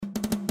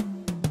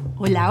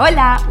Hola,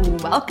 hola!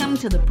 Welcome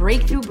to the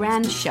Breakthrough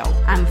Brand Show.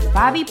 I'm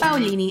Fabi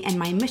Paolini, and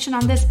my mission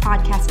on this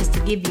podcast is to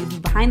give you the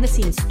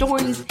behind-the-scenes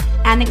stories,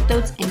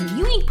 anecdotes, and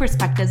unique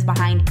perspectives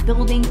behind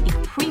building a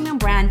premium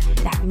brand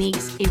that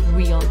makes a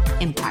real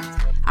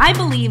impact. I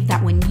believe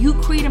that when you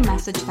create a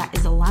message that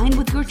is aligned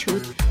with your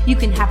truth, you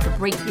can have the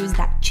breakthroughs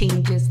that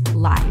changes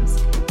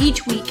lives.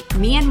 Each week,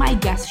 me and my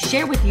guests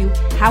share with you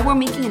how we're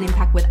making an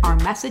impact with our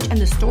message and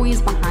the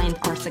stories behind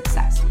our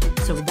success.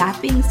 So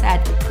that being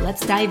said,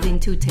 let's dive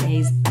into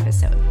today's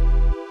episode.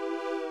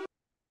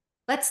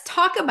 Let's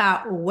talk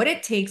about what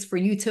it takes for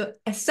you to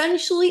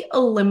essentially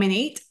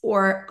eliminate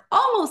or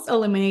almost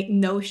eliminate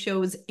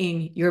no-shows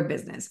in your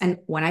business. And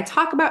when I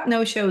talk about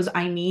no-shows,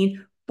 I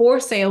mean for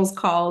sales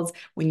calls,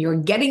 when you're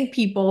getting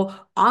people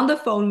on the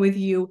phone with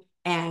you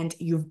and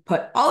you've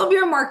put all of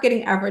your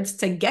marketing efforts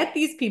to get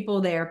these people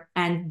there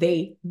and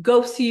they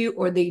ghost you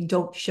or they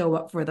don't show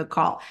up for the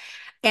call.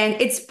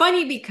 And it's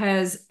funny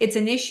because it's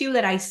an issue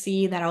that I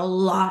see that a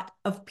lot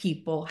of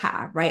people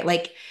have, right?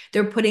 Like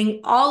they're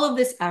putting all of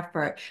this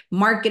effort,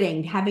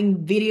 marketing,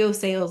 having video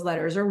sales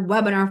letters or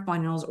webinar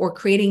funnels or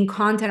creating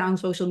content on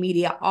social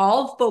media,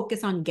 all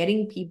focus on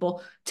getting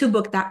people to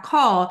book that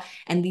call.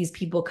 And these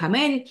people come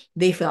in,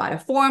 they fill out a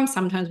form,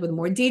 sometimes with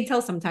more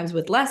detail, sometimes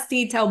with less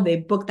detail. They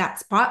book that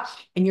spot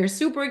and you're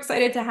super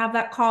excited to have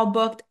that call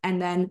booked. And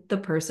then the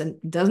person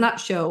does not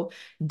show,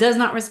 does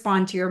not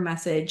respond to your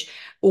message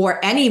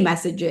or any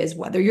messages,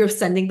 whether you're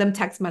sending them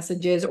text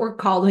messages or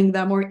calling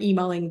them or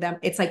emailing them.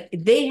 It's like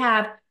they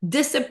have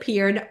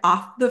disappeared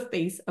off the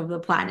face of the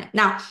planet.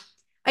 Now,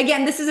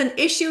 again, this is an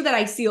issue that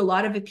I see a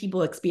lot of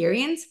people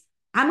experience.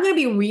 I'm going to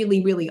be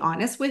really, really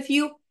honest with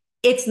you.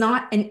 It's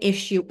not an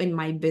issue in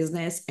my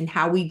business and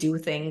how we do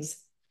things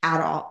at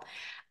all.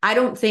 I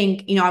don't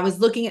think, I was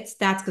looking at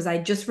stats because I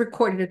just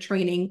recorded a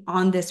training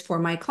on this for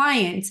my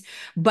clients,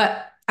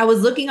 but I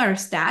was looking at our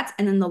stats,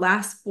 and in the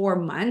last 4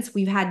 months,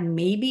 we've had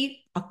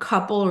maybe a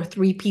couple or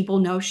 3 people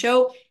no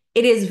show.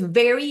 It is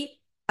very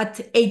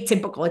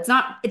atypical.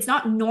 It's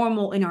not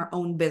normal in our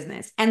own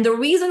business. And the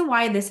reason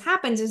why this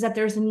happens is that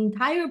there's an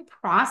entire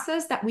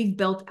process that we've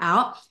built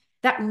out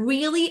that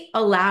really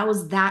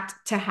allows that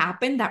to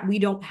happen, that we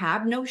don't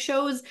have no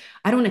shows.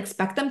 I don't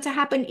expect them to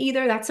happen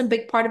either. That's a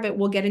big part of it.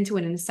 We'll get into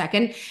it in a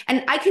second.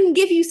 And I can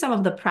give you some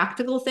of the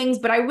practical things,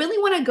 but I really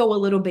want to go a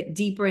little bit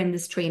deeper in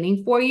this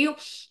training for you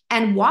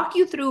and walk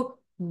you through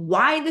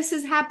why this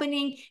is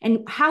happening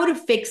and how to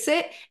fix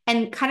it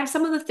and kind of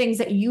some of the things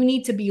that you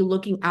need to be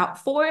looking out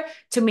for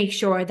to make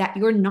sure that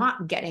you're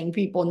not getting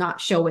people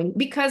not showing,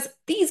 because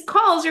these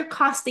calls are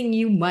costing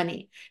you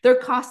money. They're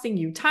costing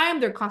you time.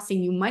 They're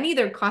costing you money.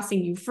 They're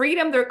costing you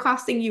freedom. They're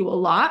costing you a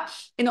lot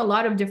in a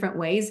lot of different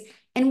ways.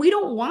 And we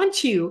don't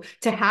want you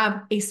to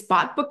have a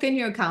spot booked in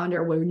your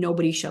calendar where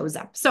nobody shows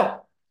up. So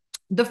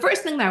the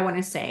first thing that I want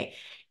to say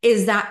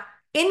is that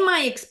in my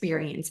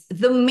experience,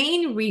 the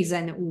main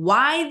reason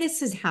why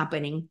this is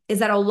happening is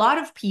that a lot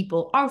of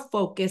people are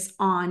focused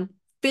on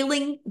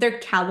filling their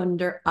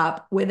calendar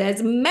up with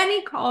as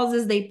many calls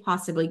as they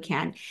possibly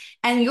can.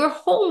 And your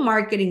whole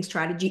marketing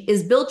strategy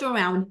is built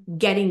around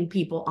getting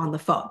people on the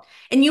phone.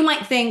 And you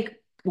might think,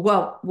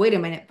 well, wait a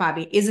minute,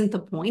 Fabi, isn't the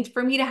point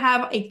for me to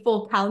have a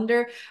full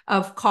calendar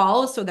of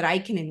calls so that I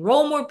can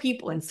enroll more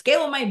people and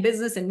scale my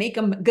business and make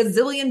 $1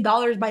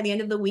 gazillion by the end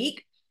of the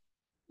week?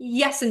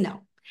 Yes and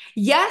no.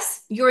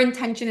 Yes, your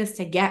intention is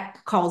to get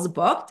calls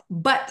booked,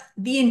 but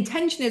the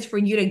intention is for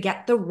you to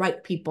get the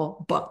right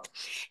people booked.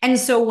 And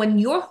so when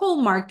your whole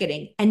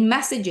marketing and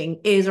messaging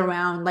is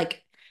around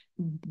like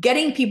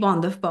getting people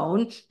on the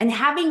phone and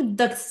having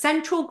the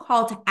central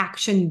call to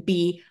action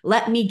be,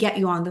 let me get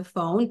you on the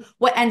phone,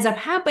 what ends up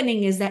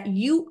happening is that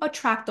you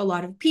attract a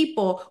lot of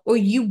people or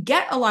you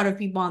get a lot of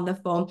people on the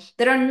phone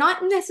that are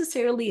not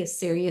necessarily as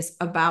serious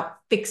about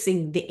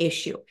fixing the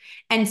issue.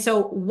 And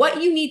so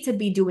what you need to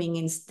be doing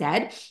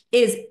instead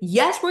is,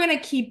 yes, we're going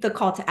to keep the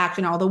call to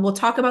action, although we'll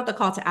talk about the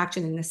call to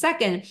action in a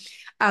second.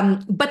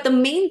 But the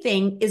main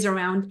thing is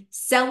around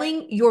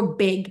selling your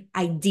big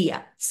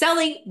idea,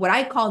 selling what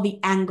I call the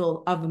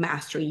angle of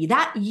mastery,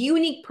 that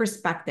unique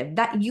perspective,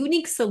 that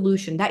unique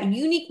solution, that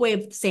unique way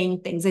of saying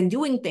things and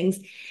doing things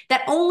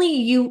that only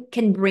you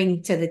can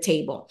bring to the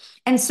table.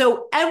 And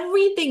so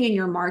everything in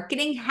your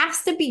marketing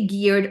has to be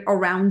geared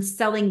around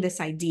selling this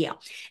idea.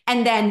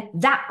 And then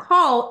that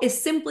call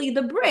is simply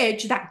the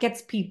bridge that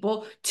gets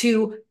people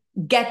to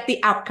get the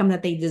outcome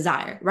that they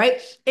desire, right?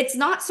 It's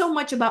not so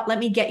much about, let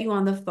me get you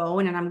on the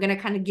phone and I'm going to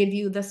kind of give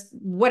you this,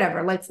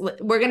 whatever,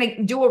 we're going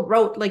to do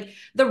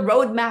the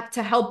roadmap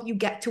to help you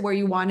get to where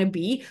you want to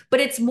be. But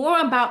it's more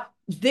about,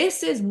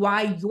 this is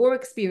why you're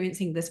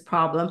experiencing this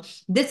problem.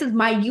 This is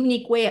my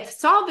unique way of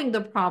solving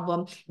the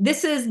problem.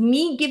 This is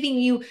me giving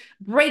you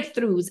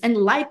breakthroughs and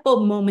light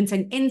bulb moments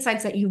and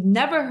insights that you've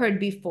never heard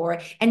before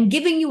and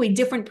giving you a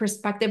different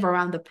perspective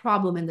around the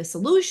problem and the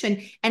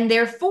solution. And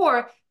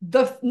therefore,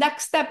 the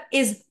next step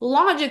is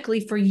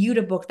logically for you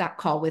to book that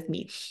call with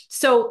me.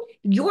 So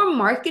your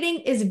marketing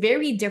is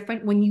very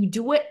different when you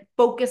do it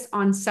focus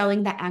on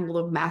selling the angle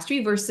of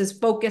mastery versus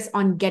focus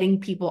on getting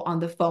people on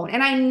the phone.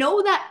 And I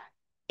know that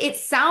It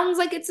sounds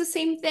like it's the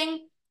same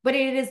thing, but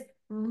it is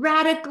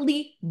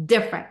radically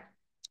different.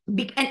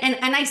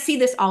 And I see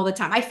this all the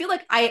time. I feel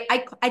like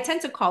I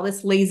tend to call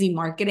this lazy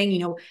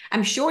marketing.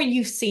 I'm sure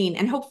you've seen,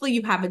 and hopefully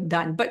you haven't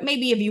done, but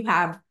maybe if you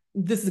have,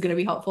 this is going to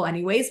be helpful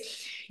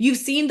anyways. You've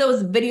seen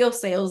those video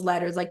sales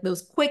letters, like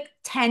those quick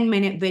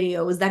 10-minute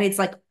videos that it's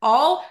like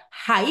all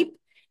hype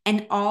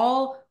and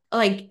all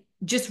like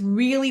just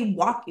really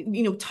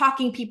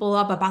talking people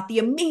up about the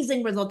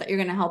amazing result that you're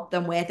going to help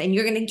them with, and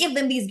you're going to give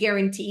them these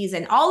guarantees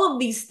and all of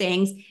these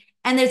things.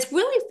 And it's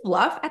really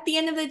fluff at the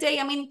end of the day.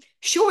 I mean,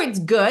 sure, it's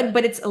good,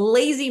 but it's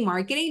lazy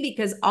marketing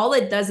because all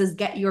it does is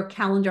get your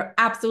calendar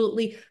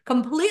absolutely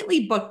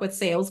completely booked with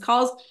sales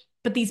calls.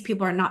 But these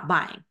people are not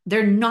buying.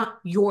 They're not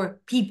your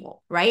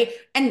people, right?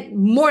 And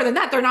more than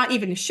that, they're not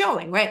even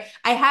showing, right?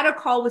 I had a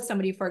call with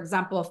somebody, for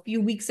example, a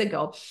few weeks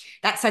ago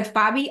that said,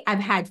 Fabi, I've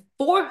had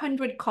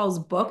 400 calls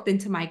booked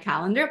into my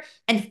calendar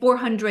and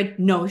 400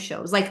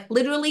 no-shows. Like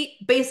literally,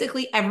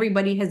 basically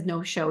everybody has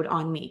no-showed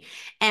on me.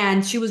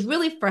 And she was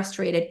really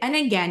frustrated. And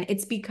again,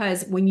 it's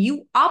because when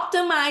you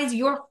optimize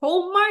your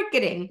whole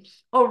marketing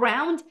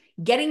around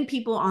getting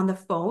people on the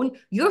phone,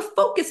 your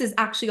focus is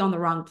actually on the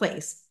wrong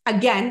place.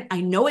 Again,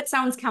 I know it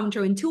sounds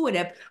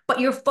counterintuitive, but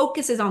your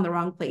focus is on the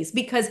wrong place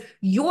because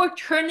you're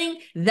turning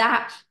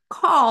that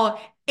call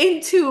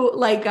into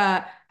like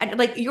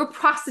you're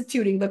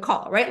prostituting the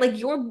call, right? Like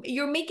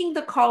you're making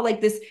the call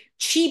like this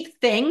cheap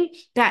thing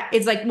that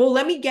is like, well,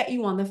 let me get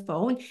you on the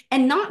phone,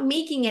 and not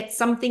making it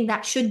something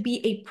that should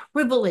be a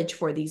privilege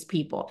for these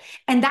people.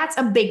 And that's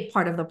a big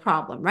part of the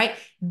problem, right?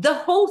 The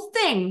whole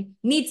thing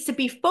needs to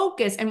be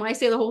focused. And when I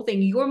say the whole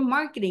thing, your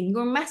marketing,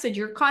 your message,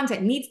 your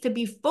content needs to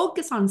be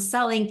focused on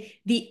selling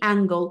the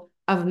angle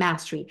of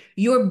mastery,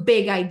 your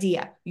big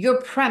idea,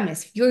 your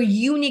premise, your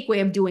unique way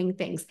of doing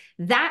things.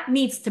 That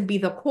needs to be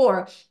the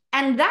core.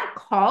 And that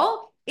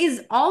call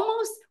is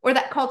almost, or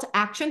that call to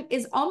action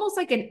is almost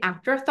like an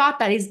afterthought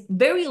that is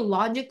very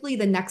logically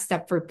the next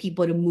step for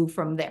people to move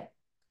from there.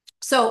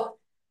 So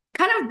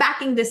kind of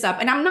backing this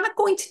up, and I'm not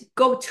going to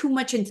go too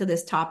much into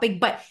this topic,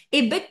 but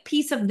a big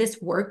piece of this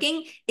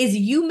working is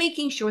you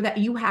making sure that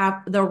you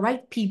have the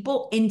right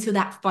people into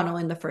that funnel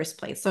in the first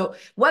place. So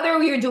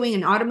whether you're doing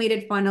an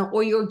automated funnel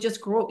or you're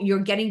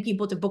getting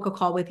people to book a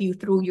call with you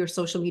through your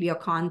social media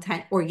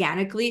content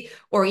organically,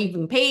 or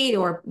even paid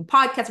or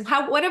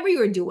podcasts, whatever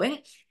you're doing,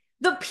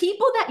 the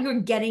people that you're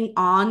getting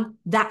on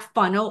that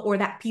funnel or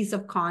that piece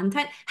of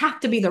content have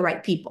to be the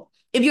right people.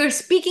 If you're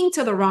speaking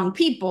to the wrong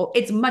people,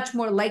 it's much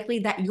more likely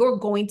that you're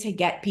going to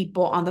get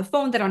people on the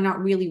phone that are not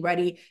really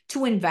ready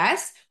to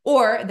invest,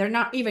 or they're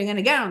not even going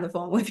to get on the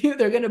phone with you.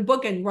 They're going to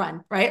book and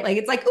run, right? Like,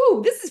 it's like,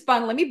 ooh, this is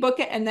fun. Let me book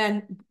it. And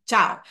then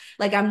ciao.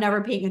 Like, I'm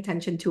never paying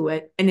attention to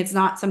it. And it's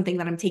not something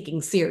that I'm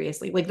taking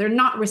seriously. Like, they're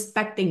not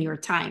respecting your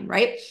time,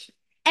 right?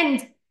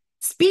 And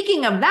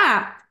speaking of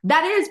that,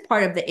 that is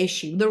part of the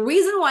issue. The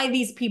reason why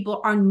these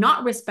people are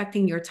not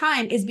respecting your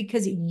time is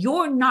because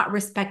you're not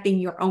respecting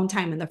your own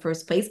time in the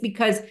first place,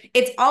 because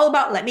it's all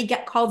about, let me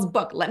get calls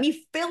booked. Let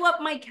me fill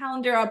up my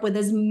calendar up with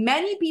as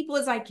many people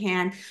as I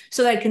can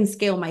so that I can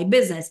scale my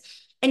business.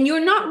 And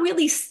you're not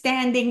really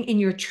standing in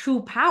your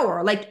true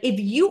power. Like, if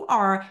you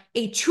are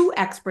a true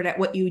expert at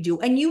what you do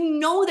and you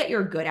know that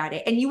you're good at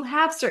it and you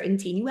have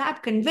certainty and you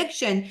have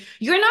conviction,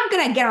 you're not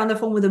going to get on the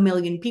phone with a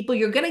million people.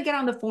 You're going to get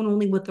on the phone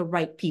only with the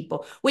right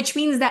people, which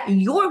means that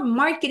your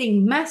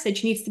marketing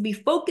message needs to be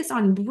focused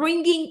on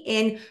bringing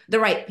in the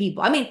right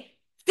people. I mean,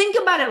 think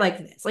about it like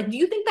this. Like, do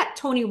you think that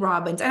Tony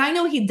Robbins, and I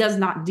know he does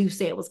not do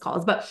sales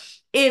calls, but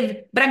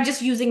I'm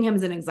just using him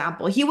as an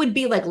example, he would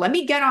be like, let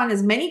me get on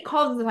as many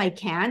calls as I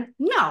can?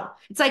 No,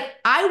 it's like,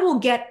 I will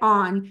get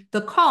on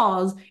the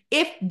calls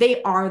if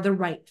they are the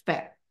right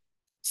fit.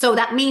 So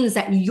that means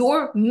that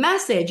your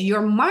message,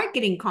 your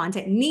marketing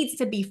content needs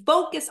to be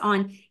focused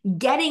on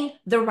getting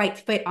the right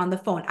fit on the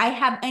phone. I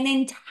have an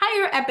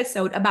entire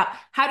episode about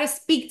how to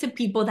speak to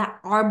people that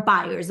are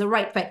buyers, the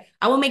right fit.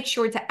 I will make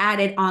sure to add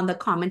it on the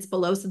comments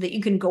below so that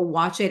you can go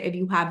watch it if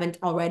you haven't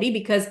already,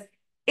 because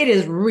it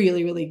is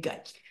really, really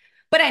good.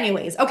 But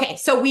anyways, okay,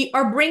 so we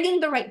are bringing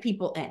the right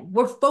people in.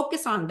 We're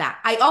focused on that.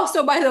 I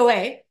also, by the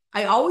way,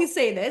 I always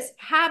say this,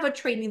 have a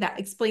training that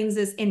explains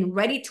this in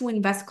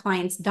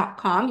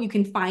readytoinvestclients.com. You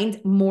can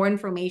find more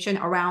information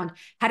around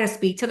how to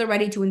speak to the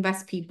ready to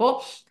invest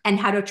people and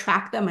how to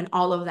track them and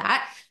all of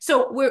that.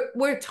 So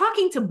we're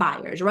talking to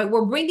buyers, right?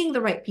 We're bringing the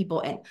right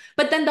people in.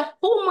 But then the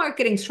whole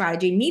marketing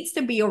strategy needs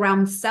to be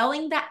around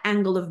selling that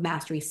angle of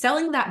mastery,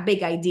 selling that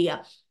big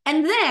idea.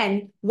 And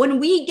then when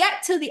we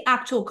get to the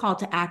actual call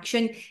to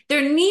action,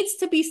 there needs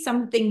to be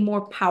something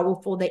more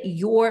powerful that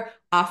you're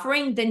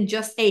offering than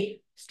just a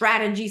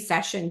strategy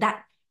session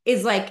that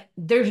is like,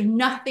 there's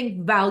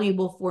nothing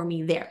valuable for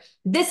me there.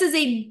 This is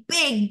a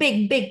big,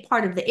 big, big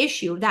part of the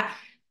issue, that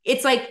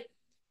it's like,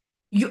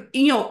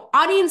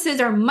 audiences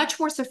are much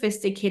more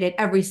sophisticated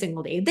every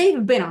single day.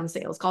 They've been on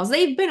sales calls,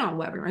 they've been on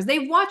webinars,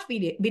 they've watched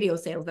video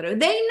sales that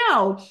they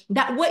know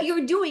that what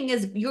you're doing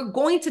is you're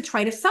going to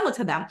try to sell it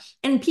to them.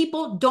 And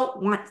people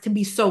don't want to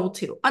be sold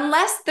to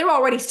unless they're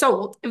already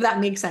sold, if that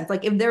makes sense.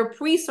 Like if they're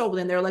pre-sold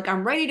and they're like,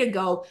 I'm ready to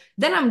go,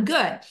 then I'm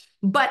good.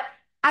 But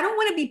I don't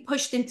want to be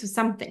pushed into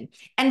something.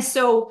 And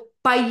so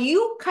by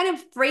you kind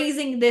of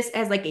phrasing this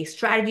as like a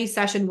strategy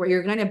session where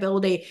you're going to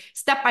build a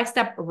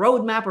step-by-step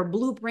roadmap or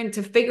blueprint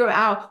to figure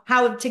out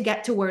how to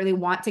get to where they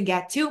want to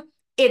get to,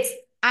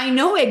 I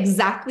know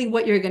exactly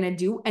what you're going to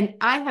do, and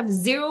I have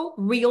zero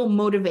real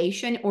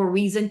motivation or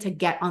reason to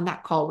get on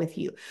that call with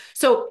you.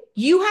 So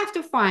you have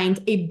to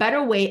find a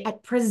better way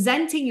at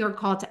presenting your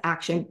call to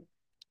action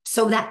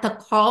so that the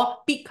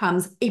call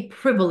becomes a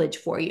privilege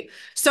for you.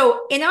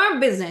 So in our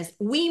business,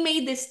 we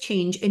made this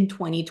change in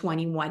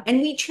 2021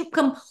 and we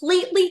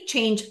completely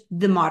changed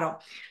the model.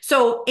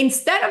 So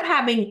instead of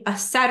having a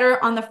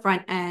setter on the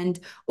front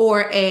end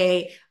or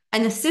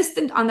an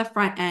assistant on the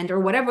front end or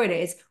whatever it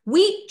is,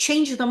 we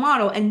changed the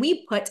model and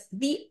we put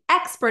the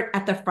expert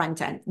at the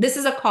front end. This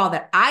is a call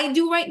that I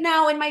do right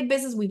now in my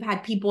business. We've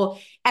had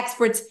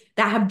experts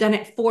that have done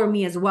it for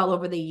me as well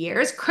over the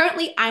years.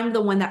 Currently, I'm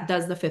the one that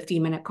does the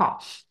 15-minute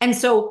call. And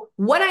so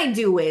what I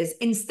do is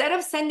instead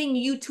of sending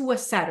you to a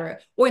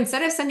setter or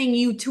instead of sending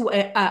you to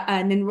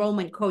an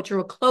enrollment coach or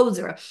a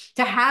closer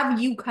to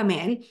have you come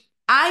in,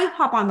 I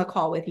hop on the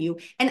call with you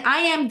and I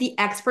am the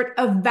expert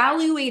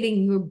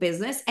evaluating your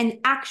business and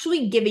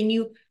actually giving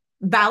you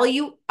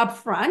value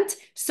upfront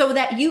so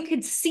that you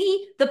could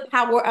see the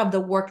power of the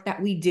work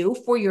that we do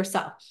for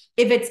yourself.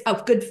 If it's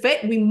a good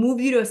fit, we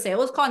move you to a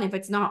sales call. And if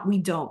it's not, we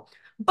don't.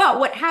 But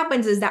what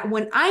happens is that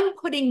when I'm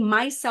putting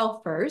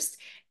myself first,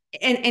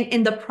 and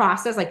in the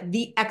process, like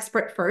the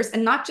expert first,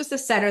 and not just a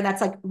setter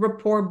that's like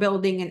rapport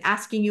building and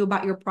asking you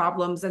about your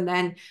problems. And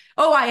then,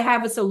 oh, I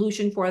have a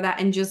solution for that.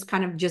 And just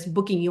kind of just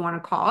booking you on a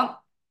call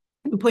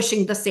and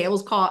pushing the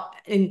sales call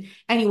in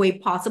any way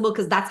possible,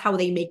 because that's how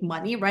they make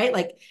money, right?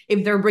 Like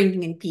if they're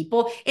bringing in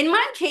people. In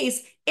my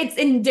case,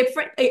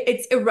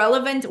 it's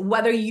irrelevant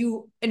whether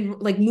you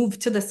like move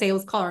to the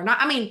sales call or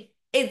not. I mean,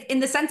 in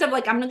the sense of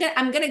like, I'm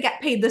gonna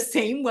get paid the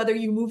same whether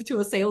you move to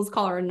a sales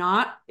call or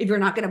not, if you're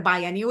not gonna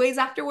buy anyways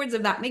afterwards,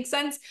 if that makes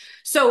sense.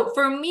 So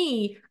for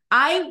me,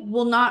 I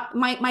will not,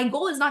 my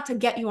goal is not to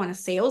get you on a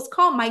sales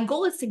call. My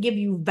goal is to give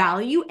you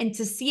value and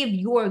to see if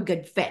you're a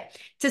good fit,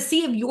 to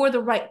see if you're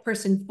the right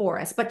person for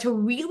us, but to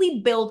really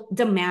build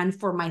demand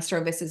for my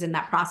services in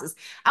that process.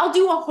 I'll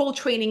do a whole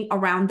training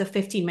around the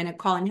 15-minute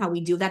call and how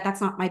we do that.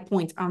 That's not my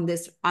point on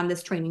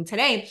this training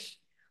today.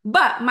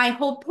 But my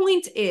whole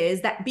point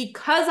is that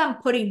because I'm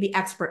putting the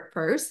expert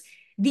first,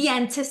 the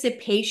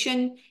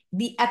anticipation,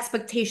 the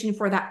expectation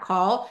for that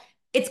call,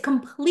 it's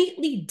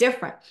completely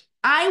different.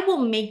 I will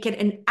make it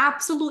an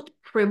absolute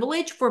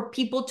privilege for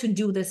people to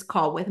do this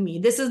call with me.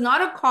 This is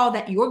not a call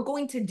that you're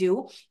going to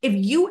do if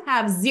you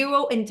have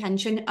zero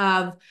intention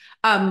of,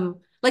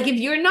 like if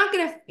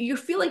you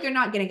feel like you're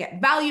not going to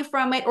get value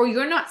from it, or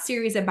you're not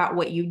serious about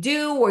what you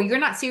do, or you're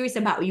not serious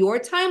about your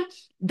time,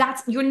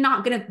 you're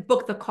not going to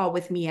book the call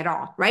with me at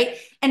all, right?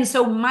 And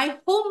so my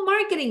whole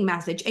marketing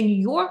message and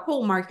your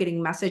whole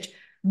marketing message,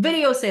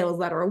 video sales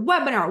letter,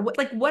 webinar,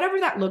 like whatever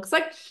that looks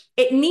like,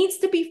 it needs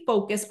to be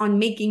focused on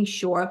making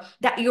sure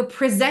that you're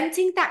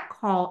presenting that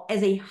call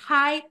as a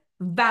high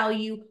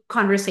value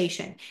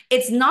conversation.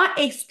 It's not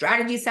a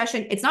strategy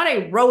session. It's not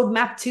a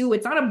roadmap to,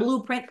 it's not a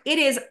blueprint. It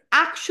is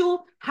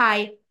actual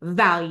high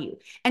value.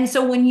 And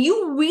so when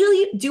you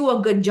really do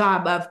a good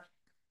job of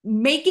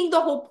making the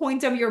whole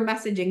point of your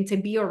messaging to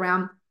be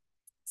around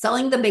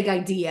selling the big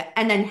idea,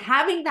 and then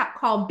having that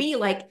call be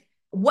like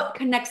what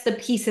connects the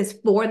pieces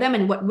for them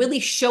and what really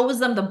shows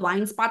them the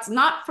blind spots,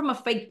 not from a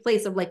fake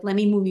place of like, let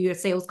me move you to a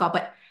sales call,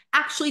 but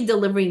actually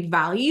delivering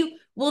value,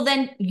 well,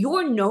 then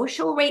your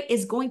no-show rate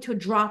is going to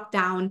drop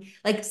down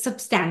like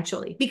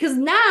substantially, because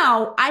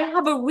now I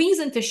have a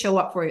reason to show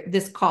up for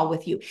this call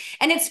with you.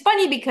 And it's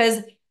funny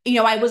because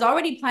I was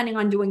already planning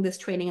on doing this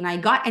training, and I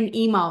got an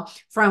email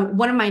from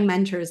one of my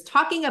mentors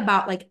talking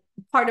about like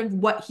part of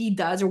what he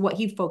does or what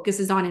he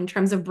focuses on in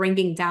terms of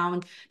bringing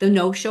down the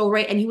no-show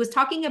rate. And he was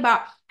talking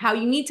about how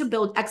you need to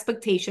build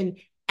expectation,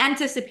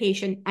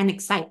 anticipation, and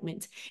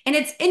excitement. And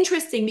it's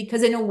interesting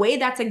because in a way,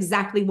 that's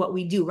exactly what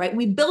we do, right?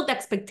 We build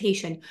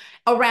expectation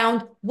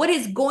around what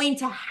is going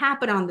to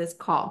happen on this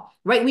call,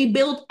 right? We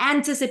build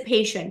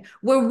anticipation.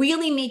 We're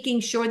really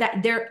making sure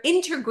that they're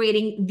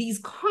integrating these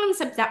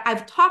concepts that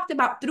I've talked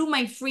about through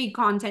my free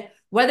content,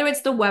 whether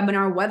it's the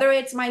webinar, whether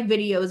it's my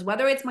videos,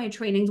 whether it's my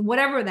trainings,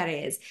 whatever that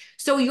is.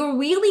 So you're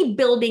really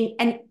building,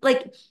 and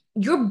like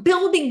you're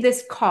building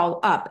this call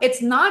up.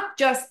 It's not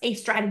just a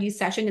strategy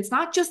session. It's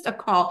not just a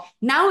call.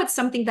 Now it's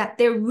something that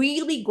they're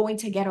really going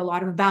to get a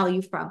lot of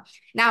value from.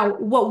 Now,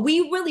 what we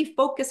really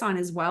focus on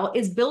as well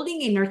is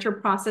building a nurture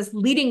process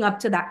leading up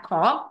to that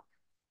call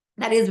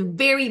that is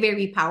very,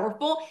 very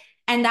powerful.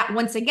 And that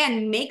once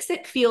again makes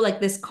it feel like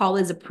this call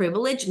is a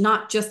privilege,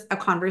 not just a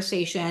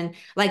conversation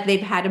like they've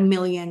had a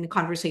million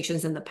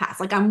conversations in the past.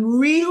 Like I'm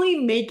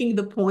really making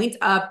the point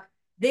of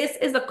this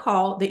is a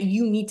call that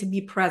you need to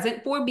be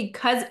present for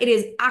because it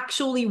is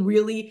actually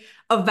really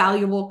a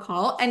valuable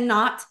call and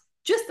not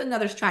just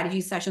another strategy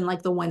session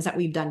like the ones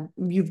that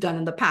you've done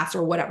in the past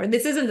or whatever.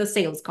 This isn't a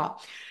sales call.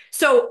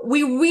 So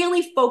we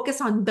really focus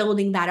on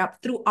building that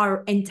up through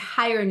our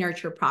entire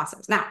nurture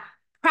process. Now,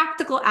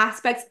 practical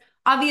aspects,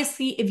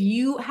 obviously, if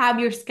you have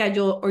your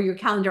schedule or your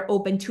calendar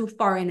open too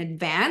far in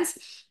advance,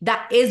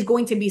 that is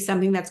going to be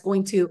something that's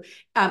going to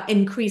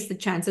increase the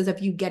chances of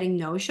you getting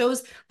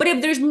no-shows. But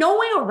if there's no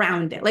way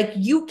around it, like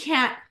you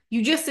can't,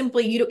 you just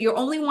simply, you're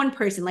only one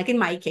person. Like in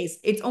my case,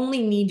 it's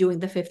only me doing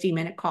the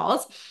 15-minute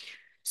calls.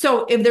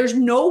 So if there's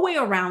no way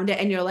around it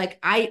and you're like,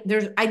 I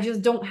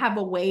just don't have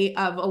a way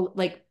of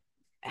like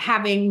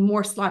having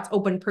more slots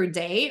open per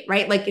day,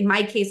 right? Like in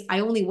my case, I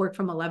only work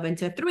from 11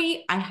 to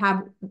 3. I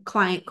have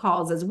client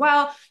calls as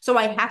well. So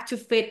I have to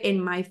fit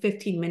in my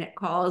 15-minute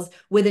calls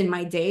within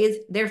my days.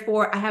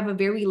 Therefore, I have a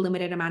very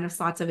limited amount of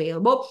slots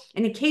available.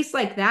 In a case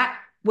like that,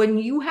 when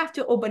you have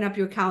to open up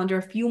your calendar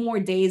a few more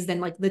days than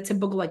like the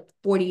typical like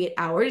 48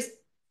 hours,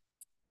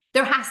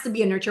 there has to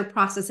be a nurture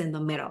process in the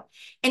middle.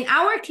 In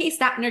our case,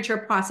 that nurture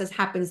process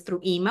happens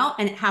through email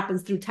and it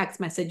happens through text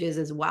messages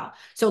as well.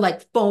 So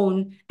like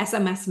phone,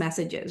 SMS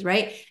messages,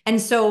 right? And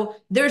so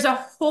there's a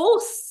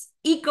whole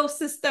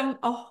ecosystem,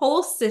 a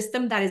whole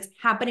system that is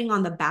happening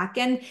on the back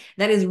end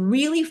that is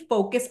really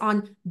focused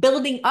on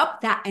building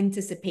up that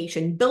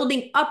anticipation,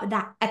 building up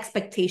that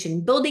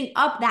expectation, building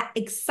up that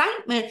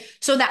excitement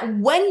so that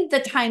when the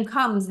time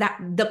comes that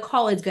the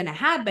call is going to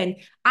happen,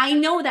 I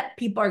know that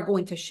people are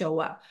going to show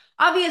up.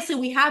 Obviously,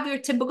 we have your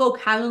typical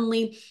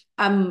Calendly,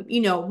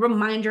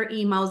 reminder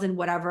emails and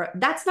whatever.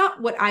 That's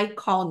not what I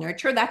call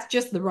nurture. That's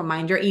just the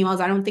reminder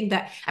emails. I don't think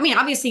that, I mean,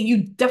 obviously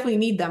you definitely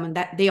need them and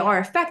that they are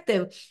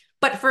effective.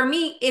 But for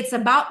me, it's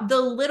about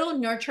the little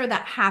nurture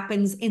that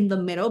happens in the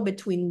middle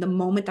between the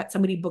moment that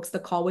somebody books the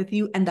call with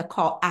you and the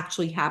call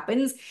actually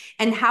happens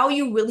and how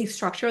you really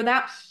structure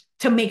that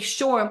to make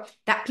sure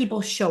that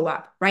people show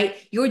up, right?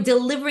 You're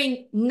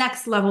delivering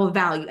next level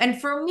value. And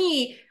for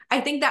me, I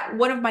think that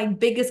one of my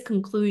biggest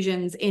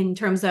conclusions in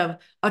terms of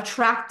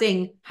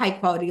attracting high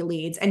quality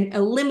leads and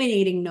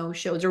eliminating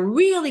no-shows or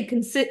really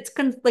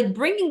like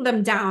bringing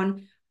them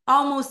down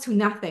almost to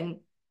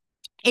nothing.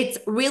 It's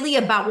really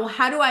about, well,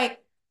 how do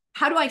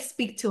I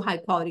speak to high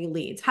quality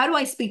leads? How do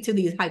I speak to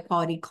these high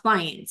quality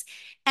clients?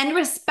 And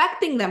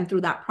respecting them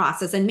through that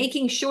process and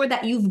making sure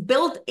that you've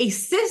built a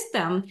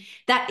system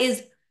that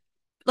is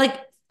like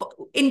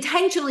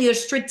intentionally or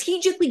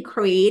strategically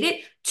created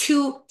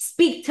to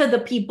speak to the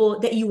people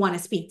that you want to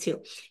speak to.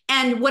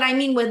 And what I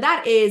mean with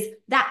that is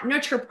that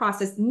nurture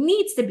process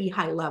needs to be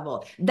high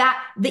level,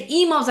 that the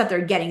emails that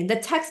they're getting, the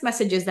text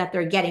messages that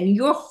they're getting,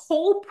 your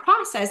whole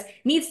process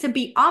needs to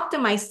be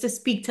optimized to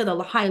speak to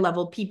the high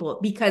level people.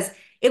 Because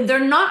if they're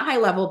not high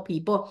level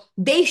people,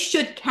 they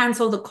should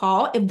cancel the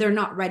call if they're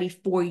not ready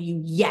for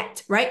you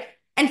yet, right?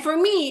 And for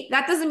me,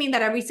 that doesn't mean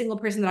that every single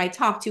person that I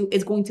talk to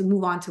is going to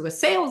move on to a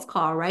sales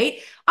call, right?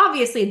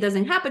 Obviously, it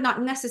doesn't happen.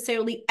 Not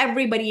necessarily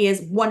everybody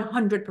is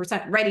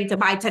 100% ready to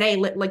buy today.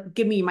 Like,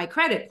 give me my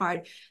credit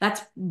card.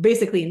 That's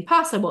basically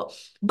impossible.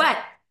 But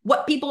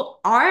what people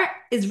are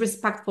is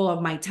respectful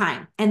of my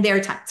time and their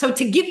time. So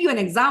to give you an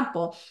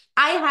example,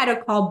 I had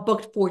a call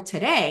booked for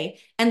today,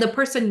 and the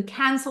person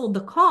canceled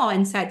the call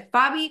and said,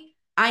 Fabi,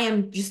 I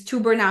am just too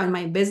burnt out in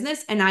my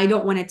business and I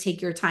don't want to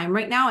take your time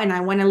right now. And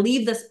I want to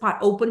leave the spot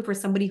open for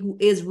somebody who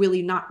is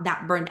really not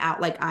that burnt out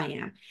like I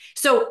am.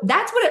 So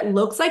that's what it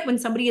looks like when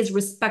somebody is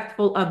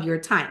respectful of your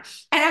time.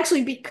 And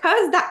actually,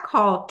 because that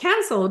call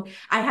canceled,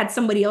 I had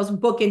somebody else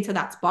book into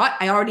that spot.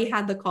 I already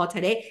had the call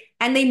today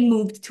and they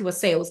moved to a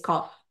sales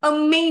call.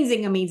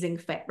 Amazing, amazing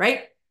fit,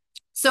 right?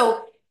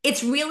 So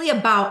it's really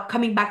about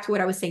coming back to what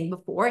I was saying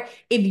before.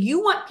 If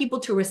you want people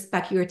to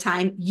respect your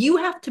time, you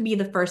have to be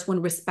the first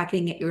one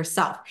respecting it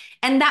yourself.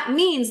 And that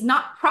means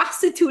not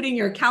prostituting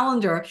your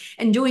calendar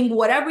and doing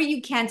whatever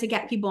you can to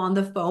get people on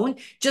the phone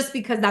just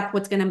because that's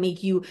what's going to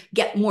make you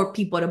get more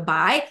people to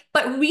buy,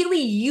 but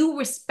really you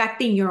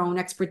respecting your own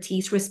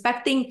expertise,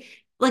 respecting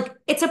like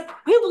it's a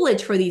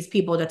privilege for these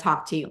people to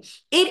talk to you.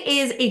 It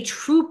is a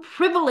true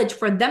privilege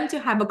for them to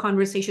have a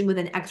conversation with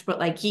an expert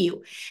like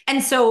you.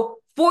 And so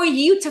for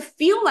you to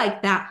feel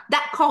like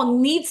that call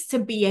needs to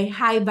be a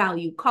high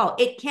value call.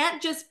 It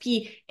can't just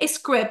be a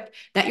script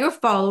that you're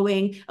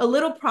following, a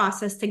little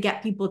process to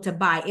get people to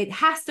buy. It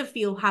has to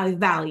feel high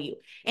value.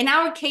 In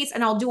our case,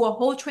 and I'll do a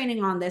whole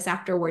training on this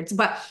afterwards,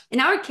 but in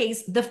our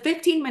case, the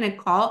 15-minute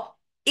call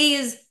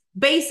is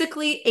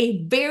basically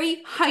a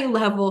very high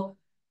level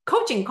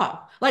coaching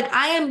call. Like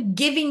I am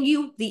giving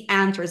you the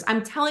answers.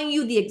 I'm telling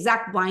you the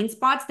exact blind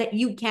spots that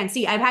you can't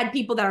see. I've had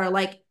people that are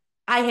like,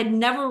 I had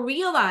never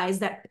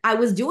realized that I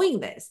was doing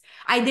this.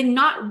 I did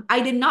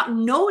not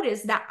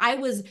notice that I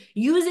was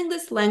using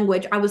this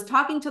language. I was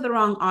talking to the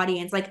wrong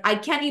audience. Like, I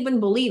can't even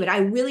believe it. I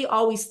really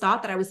always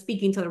thought that I was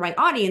speaking to the right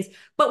audience.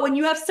 But when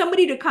you have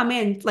somebody to come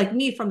in like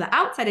me from the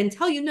outside and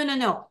tell you,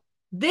 no,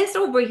 this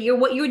over here,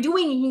 what you're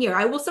doing here,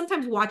 I will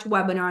sometimes watch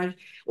webinars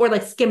or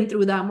like skim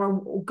through them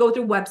or go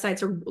through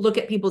websites or look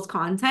at people's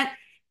content.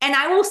 And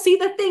I will see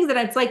the things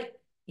that it's like,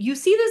 you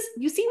see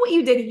what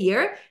you did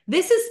here?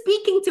 This is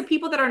speaking to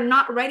people that are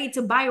not ready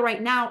to buy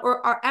right now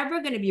or are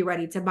ever going to be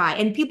ready to buy.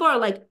 And people are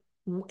like,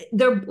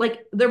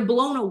 they're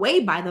blown away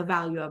by the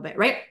value of it,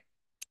 right?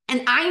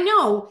 And I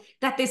know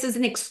that this is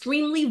an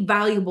extremely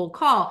valuable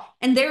call.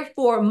 And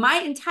therefore, my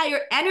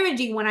entire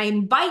energy when I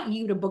invite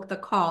you to book the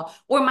call,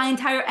 or my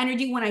entire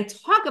energy when I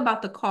talk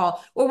about the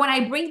call, or when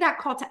I bring that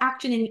call to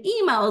action in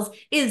emails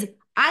is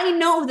I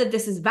know that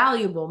this is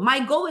valuable.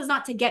 My goal is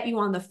not to get you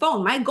on the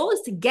phone. My goal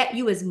is to get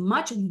you as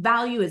much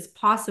value as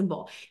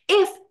possible.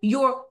 If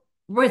you're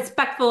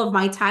respectful of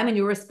my time and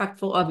you're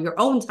respectful of your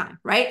own time,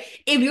 right?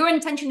 If your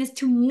intention is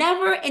to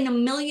never in a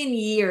million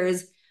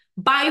years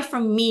buy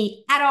from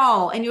me at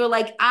all, and you're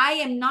like, I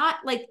am not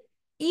like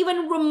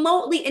even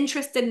remotely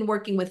interested in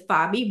working with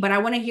Fabi, but I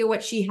want to hear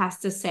what she has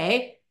to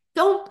say,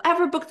 don't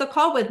ever book the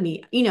call with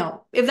me,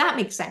 if that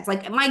makes sense.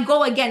 Like, my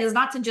goal again is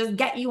not to just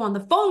get you on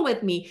the phone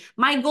with me.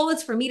 My goal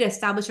is for me to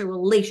establish a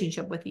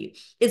relationship with you.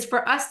 It's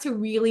for us to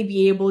really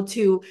be able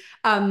to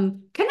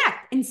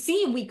connect and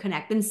see if we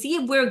connect and see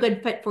if we're a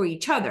good fit for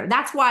each other.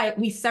 That's why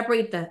we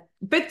separate the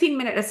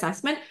 15-minute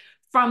assessment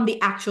from the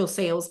actual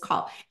sales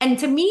call. And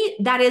to me,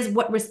 that is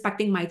what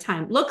respecting my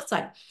time looks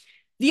like.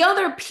 The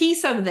other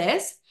piece of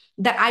this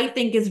that I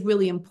think is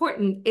really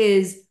important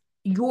is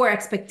your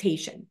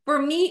expectation.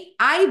 For me,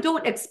 I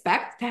don't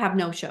expect to have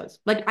no shows.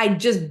 Like, I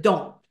just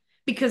don't,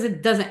 because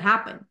it doesn't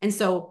happen. And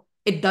so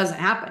it doesn't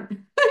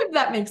happen, if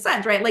that makes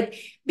sense, right? Like,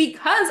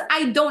 because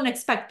I don't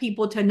expect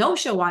people to no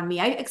show on me,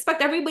 I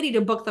expect everybody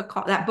to book the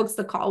call that books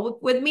the call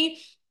with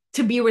me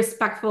to be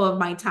respectful of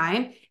my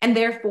time. And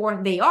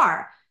therefore they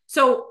are.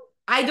 So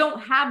I don't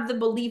have the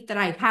belief that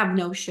I have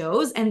no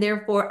shows, and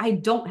therefore I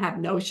don't have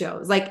no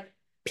shows. Like,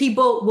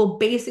 people will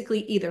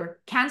basically either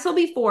cancel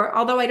before,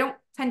 although I don't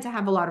tend to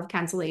have a lot of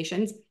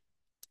cancellations,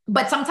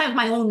 but sometimes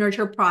my own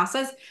nurture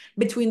process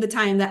between the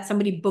time that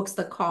somebody books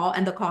the call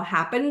and the call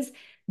happens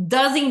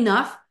does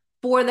enough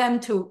for them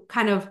to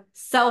kind of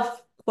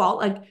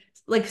self-filter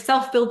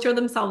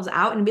themselves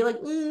out and be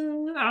like,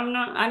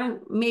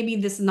 maybe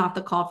this is not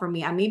the call for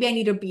me. Maybe I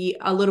need to be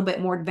a little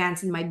bit more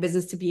advanced in my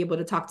business to be able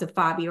to talk to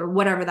Fabi or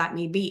whatever that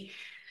may be.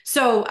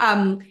 So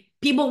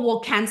people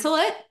will cancel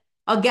it.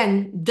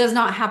 Again, does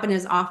not happen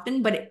as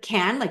often, but it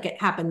can, like it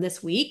happened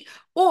this week,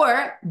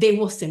 or they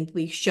will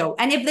simply show.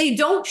 And if they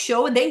don't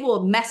show, they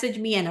will message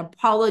me and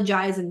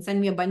apologize and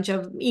send me a bunch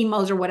of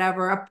emails or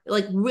whatever,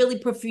 like really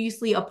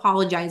profusely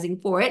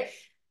apologizing for it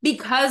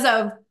because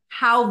of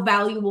how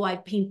valuable I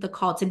paint the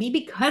call to be,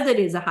 because it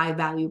is a high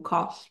value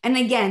call. And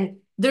again,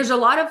 there's a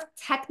lot of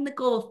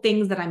technical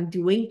things that I'm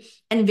doing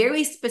and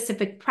very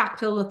specific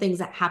practical things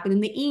that happen in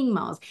the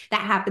emails,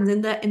 that happens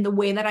in the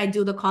way that I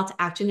do the call to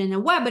action in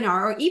a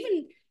webinar, or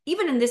even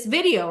in this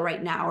video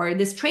right now, or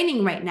this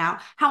training right now.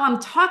 How I'm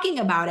talking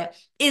about it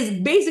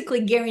is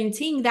basically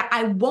guaranteeing that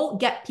I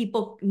won't get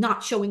people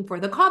not showing for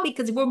the call,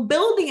 because we're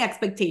building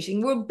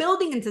expectation, we're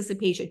building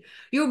anticipation,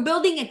 you're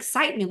building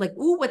excitement, like,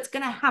 ooh, what's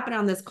going to happen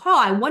on this call?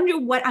 I wonder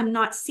what I'm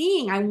not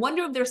seeing. I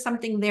wonder if there's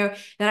something there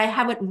that I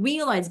haven't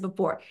realized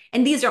before.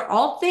 And these are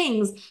all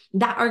things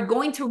that are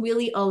going to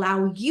really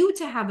allow you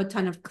to have a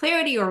ton of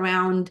clarity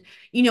around,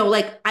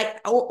 like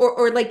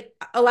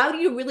allow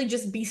you to really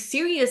just be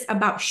serious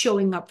about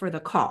showing up for the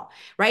call,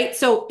 right?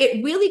 So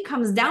it really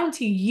comes down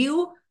to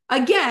you,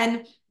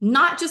 again,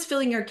 not just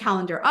filling your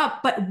calendar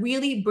up, but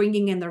really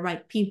bringing in the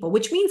right people,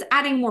 which means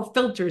adding more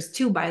filters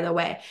too, by the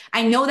way.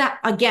 I know that,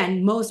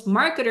 again, most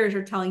marketers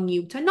are telling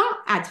you to not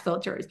add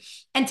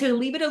filters and to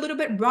leave it a little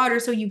bit broader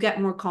so you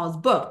get more calls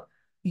booked.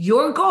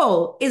 Your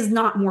goal is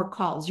not more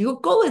calls. Your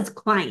goal is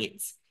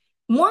clients.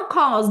 More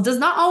calls does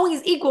not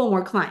always equal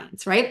more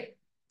clients, right?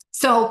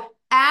 So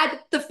add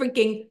the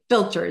freaking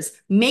filters.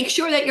 Make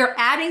sure that you're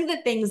adding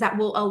the things that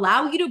will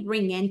allow you to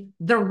bring in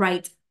the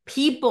right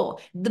people,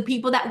 the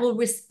people that will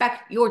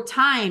respect your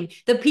time,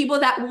 the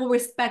people that will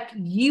respect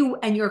you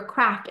and your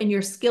craft and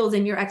your skills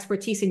and your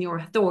expertise and your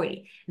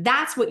authority.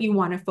 That's what you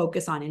want to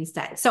focus on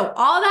instead. So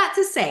all that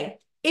to say,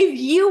 if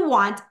you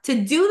want to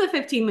do the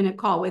 15-minute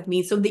call with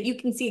me so that you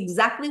can see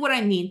exactly what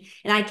I mean,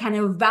 and I can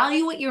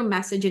evaluate your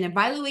message and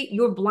evaluate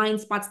your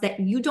blind spots that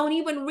you don't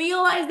even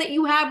realize that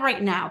you have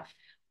right now,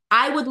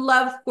 I would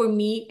love for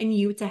me and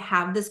you to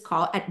have this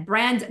call at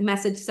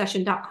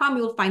brandmessagesession.com.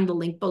 You'll find the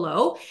link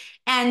below.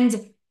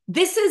 And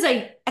this is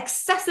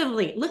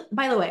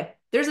by the way,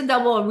 there's a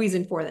double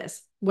reason for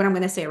this, what I'm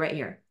going to say right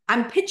here.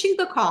 I'm pitching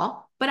the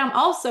call, but I'm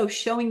also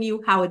showing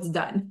you how it's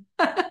done.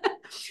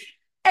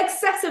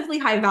 Excessively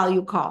high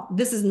value call.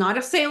 This is not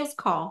a sales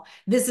call.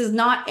 This is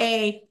not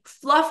a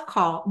fluff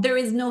call. There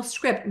is no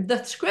script.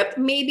 The script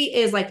maybe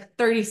is like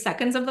 30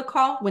 seconds of the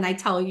call. When I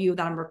tell you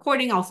that I'm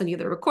recording, I'll send you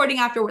the recording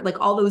afterward,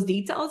 like all those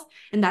details,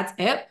 and that's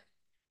it.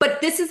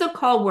 But this is a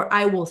call where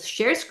I will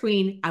share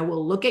screen. I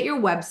will look at your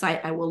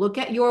website. I will look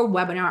at your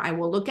webinar. I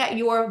will look at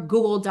your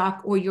Google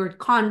Doc or your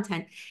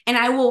content, and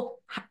I will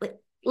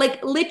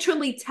Like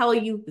literally tell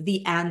you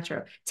the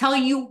answer, tell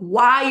you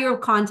why your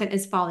content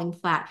is falling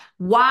flat,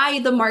 why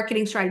the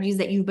marketing strategies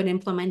that you've been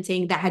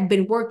implementing that had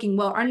been working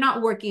well are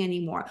not working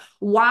anymore,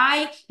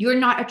 why you're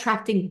not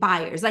attracting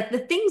buyers, like the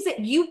things that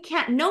you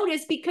can't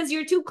notice because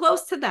you're too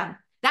close to them.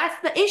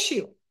 That's the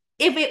issue.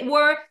 If it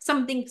were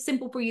something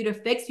simple for you to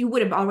fix, you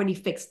would have already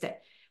fixed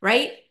it,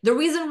 right? The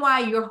reason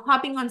why you're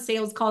hopping on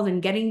sales calls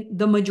and getting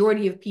the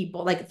majority of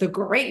people, like the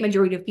great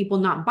majority of people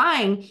not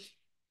buying,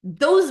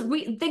 those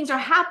things are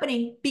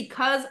happening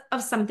because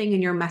of something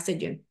in your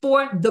messaging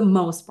for the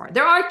most part.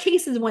 There are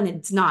cases when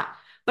it's not,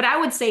 but I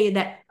would say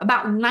that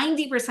about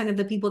 90% of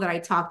the people that I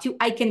talk to,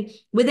 I can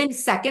within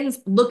seconds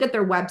look at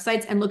their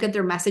websites and look at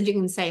their messaging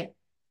and say,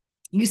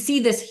 you see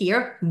this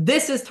here,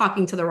 this is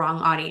talking to the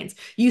wrong audience.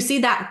 You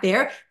see that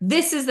there,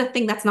 this is the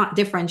thing that's not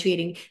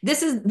differentiating.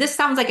 This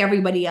sounds like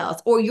everybody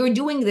else, or you're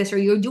doing this or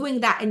you're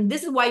doing that. And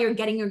this is why you're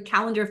getting your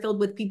calendar filled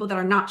with people that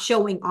are not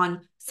showing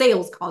on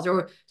sales calls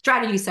or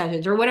strategy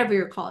sessions or whatever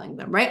you're calling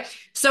them, right?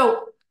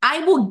 So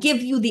I will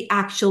give you the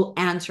actual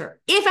answer.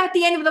 If at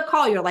the end of the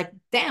call, you're like,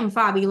 damn,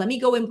 Fabi, let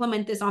me go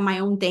implement this on my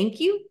own. Thank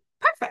you.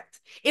 Perfect.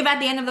 If at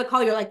the end of the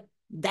call, you're like,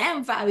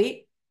 damn,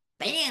 Fabi,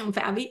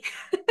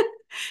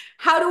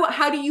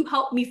 how do you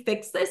help me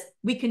fix this?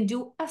 We can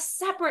do a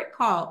separate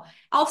call.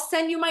 I'll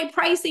send you my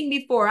pricing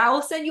before. I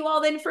will send you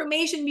all the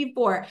information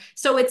before.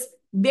 So it's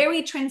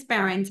very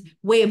transparent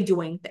way of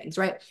doing things,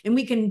 right? And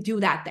we can do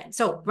that then.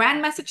 So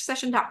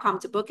brandmessagesession.com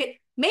to book it.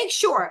 Make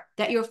sure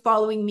that you're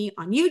following me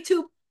on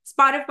YouTube,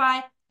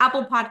 Spotify,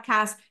 Apple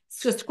Podcasts,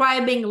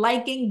 subscribing,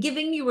 liking,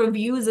 giving me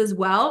reviews as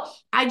well.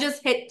 I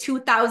just hit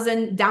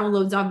 2,000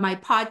 downloads of my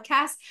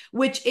podcast,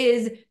 which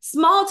is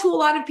small to a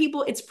lot of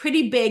people. It's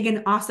pretty big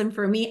and awesome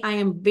for me. I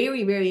am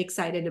very, very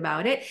excited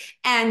about it.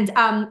 And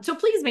so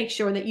please make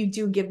sure that you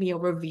do give me a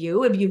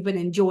review if you've been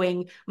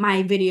enjoying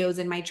my videos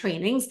and my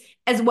trainings,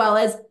 as well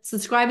as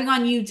subscribing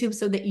on YouTube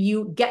so that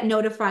you get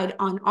notified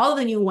on all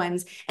the new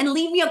ones. And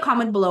leave me a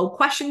comment below,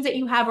 questions that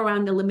you have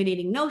around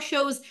eliminating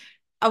no-shows,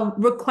 a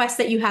request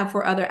that you have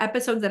for other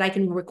episodes that I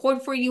can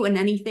record for you and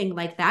anything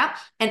like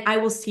that. And I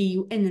will see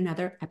you in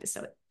another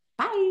episode.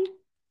 Bye.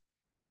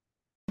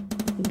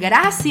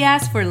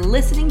 Gracias for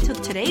listening to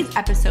today's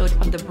episode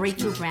of the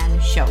Breakthrough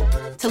Brand Show.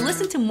 To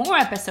listen to more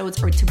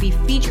episodes or to be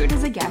featured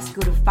as a guest,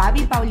 go to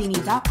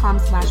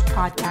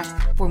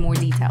fabipaolini.com/podcast for more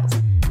details.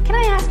 Can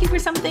I ask you for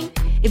something?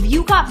 If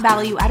you got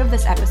value out of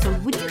this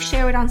episode, would you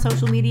share it on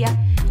social media?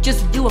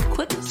 Just do a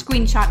quick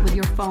screenshot with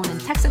your phone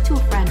and text it to a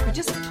friend or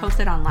just post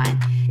it online.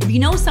 If you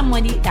know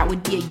somebody that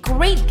would be a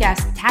great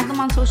guest, tag them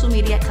on social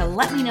media to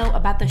let me know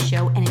about the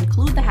show and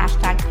include the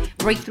hashtag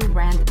Breakthrough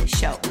Brand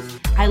Show.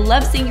 I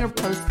love seeing your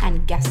posts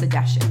and guest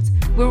suggestions.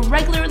 We're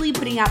regularly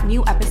putting out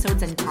new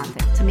episodes and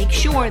content. To make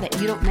sure that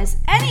you don't miss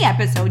any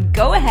episode,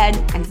 go ahead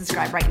and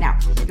subscribe right now.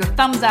 Your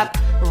thumbs up,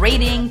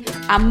 rating,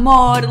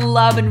 amor,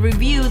 love, and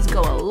reviews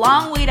go a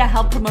long way to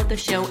help promote the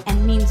show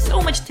and mean so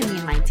much to me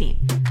and my team.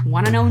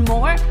 Want to know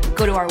more?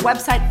 Go to our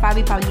website,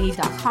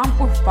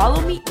 fabipaolini.com, or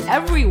follow me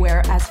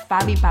everywhere as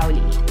Fabi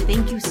Paolini.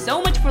 Thank you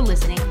so much for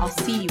listening. I'll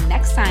see you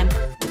next time.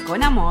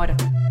 Con amor,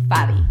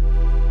 Fabi.